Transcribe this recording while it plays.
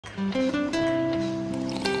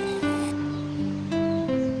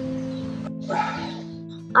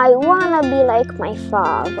I wanna be like my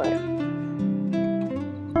father.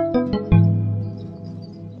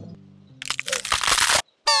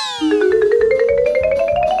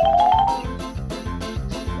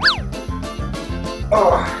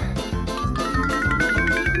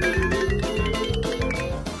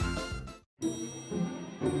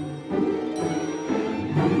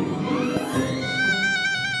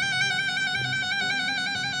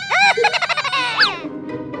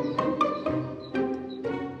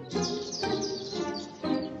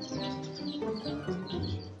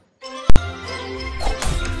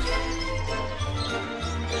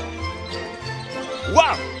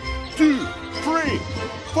 One, two, three,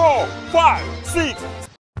 4, 5, 6.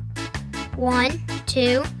 1,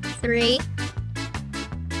 2, 3.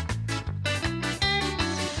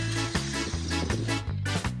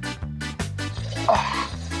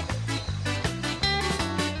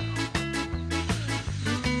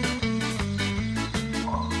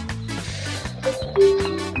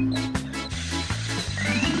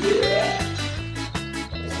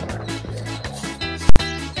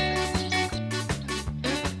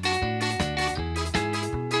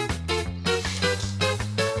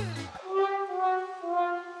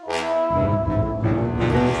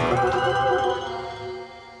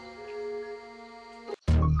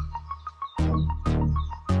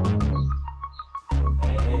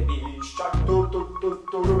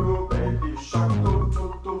 Baby shark, baby shark.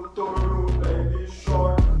 Baby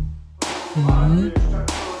shark.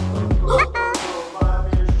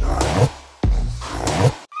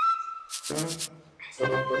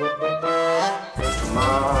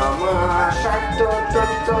 Mama shark,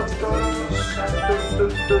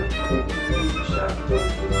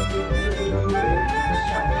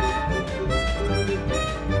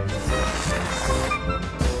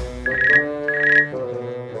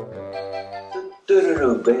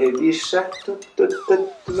 baby shark,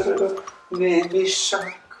 baby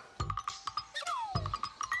shark.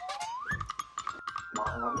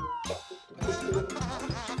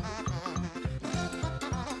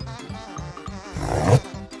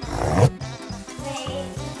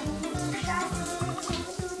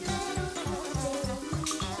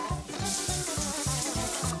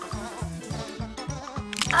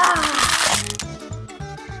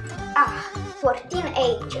 For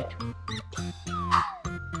teenager.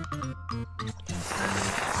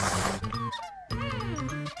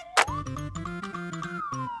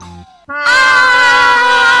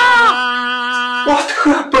 What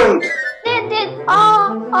happened?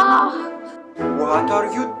 What are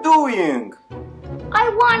you doing? I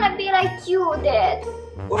wanna be like you, Dad.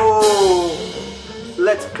 Oh,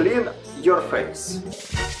 let's clean your face.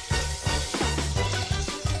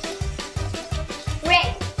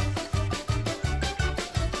 Great.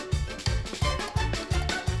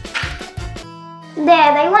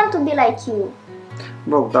 Dad, I want to be like you.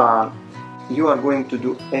 Bogdan, you are going to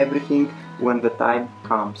do everything when the time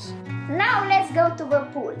comes. Now let's go to the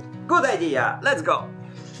pool. Good idea, let's go.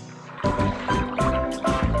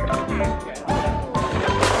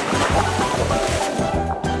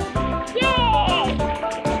 Yay!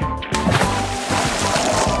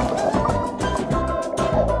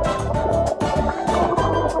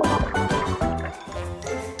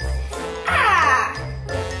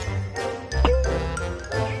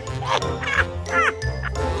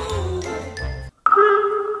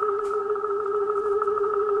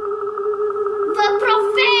 The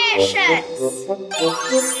professions!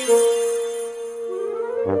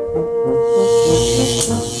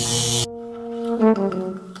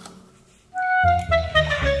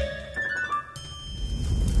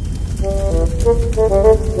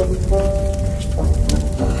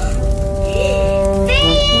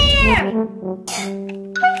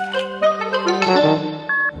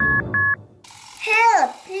 Help,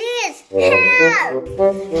 please, help!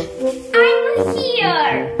 I'm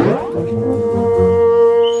here!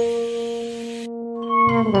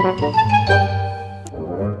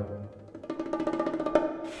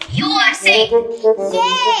 You are safe!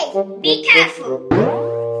 Yay! Be careful!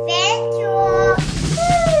 Thank you!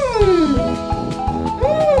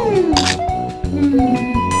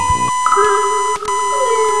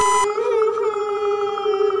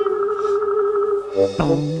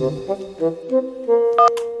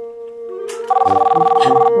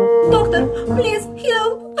 Doctor, please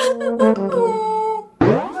help!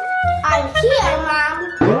 I'm here, Mom!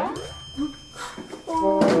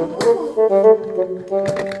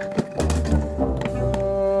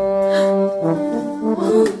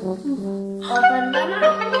 Open the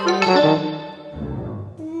mouth!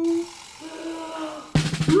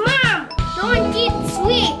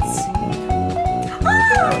 sweets.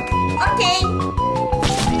 Okay.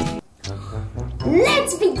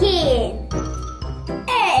 Let's begin.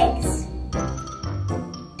 Eggs.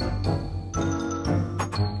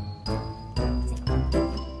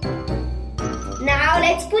 Now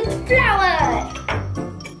let's put flour.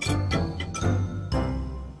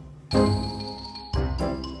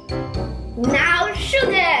 Now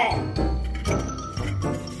sugar.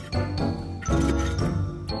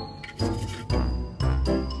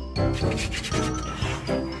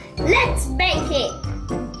 Let's bake it.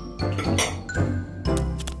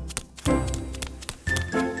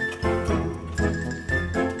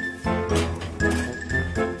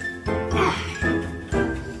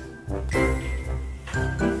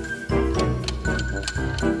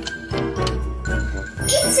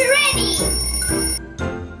 It's ready.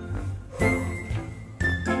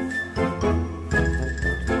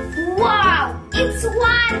 Wow, it's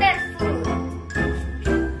wonderful.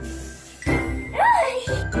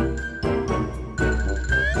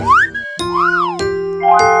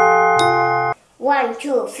 1,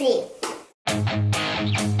 2, 3.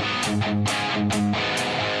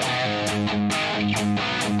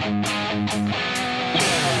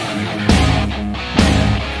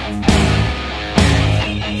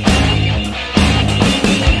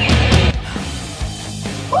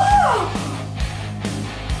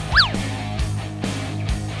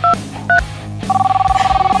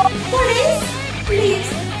 Police, please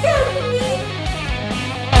help me.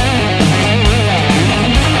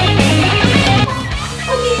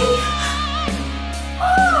 Okay.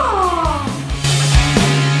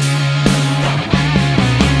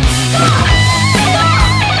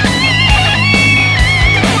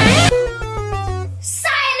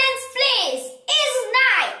 Silence, please. It's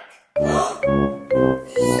night.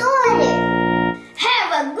 Sorry.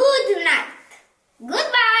 Have a good night.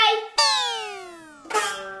 Goodbye.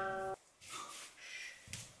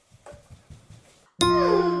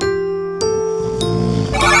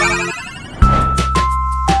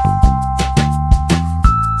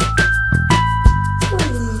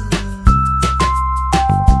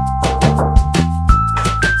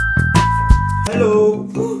 Hello.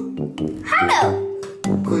 Hello.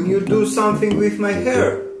 Can you do something with my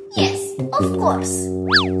hair? Yes, of course.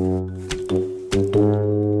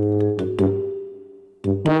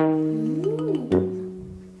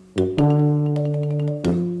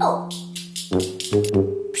 Oh.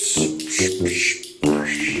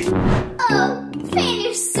 Oh,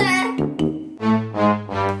 finished, sir.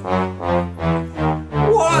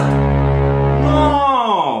 What?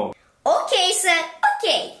 No. Okay, sir.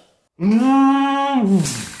 Okay.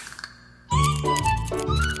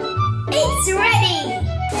 It's ready.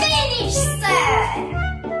 Finished, sir.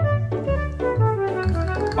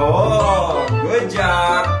 Oh, good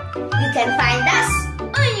job. You can find us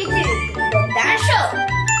on YouTube, Bogdan Show.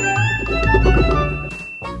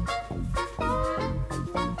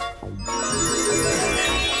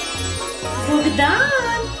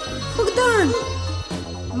 Bogdan. Bogdan.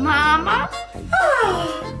 Mama?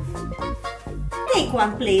 Take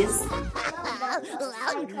one, please.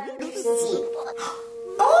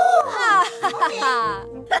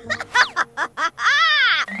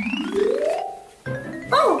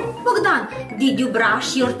 Oh, Bogdan, did you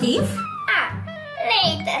brush your teeth?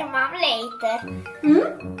 Later, Mom, later.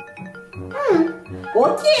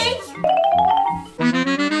 Okay.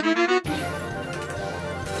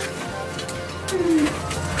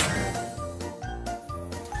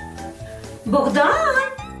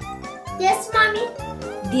 Bogdan, Yes, Mommy?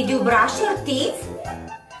 did you brush your teeth?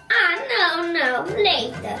 No,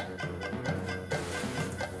 later.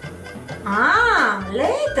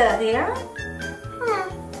 Later, yeah?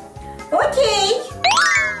 Okay.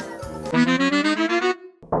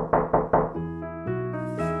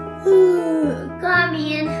 Come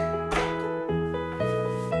in.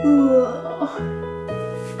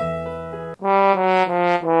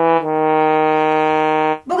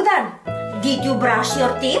 Bogdan, did you brush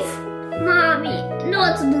your teeth? Mommy,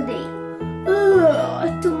 not today.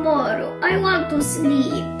 Tomorrow, I want to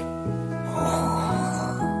sleep.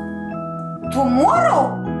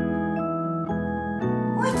 Tomorrow?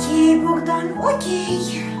 Okay, Bogdan, okay.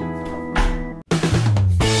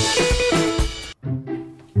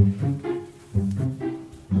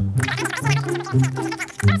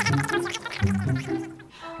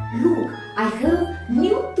 Look, I have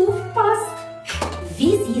new toothpaste.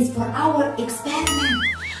 This is for our experiment.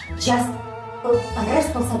 Just a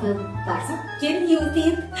responsible person can use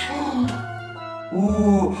it.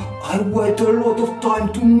 Oh, I wait a lot of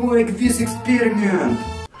time to make this experiment.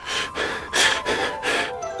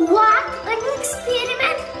 What? A new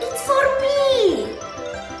experiment? It's for me.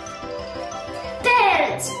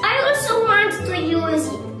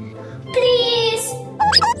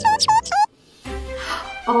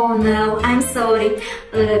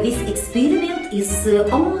 this experiment is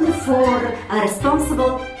only for a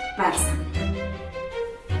responsible person.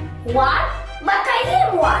 What? But I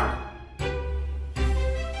am one.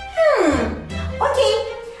 Okay,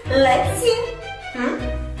 let's see.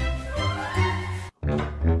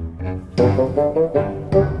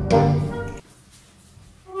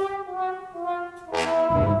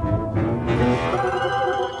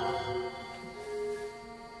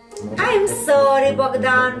 I'm sorry,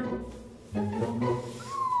 Bogdan.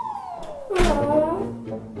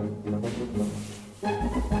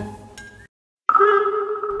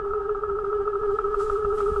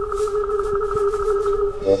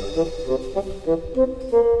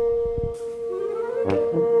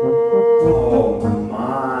 Oh,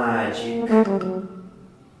 magic.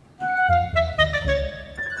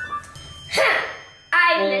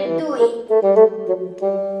 I will do it.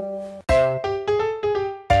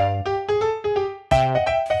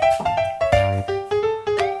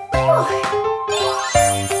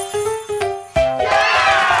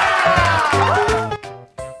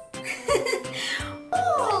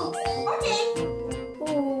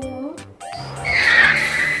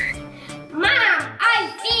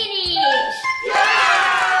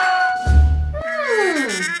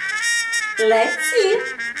 Let's see.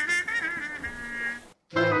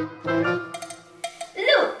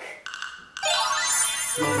 Look.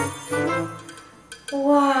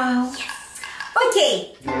 Wow.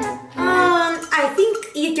 Okay. I think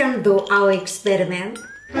you can do our experiment.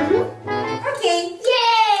 Okay.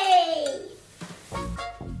 Yay!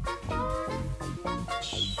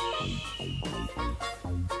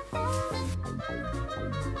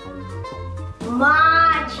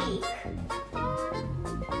 Magic.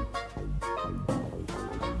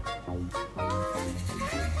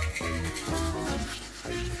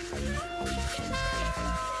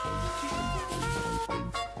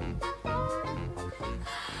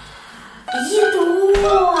 It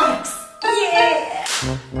works!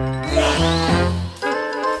 Yeah!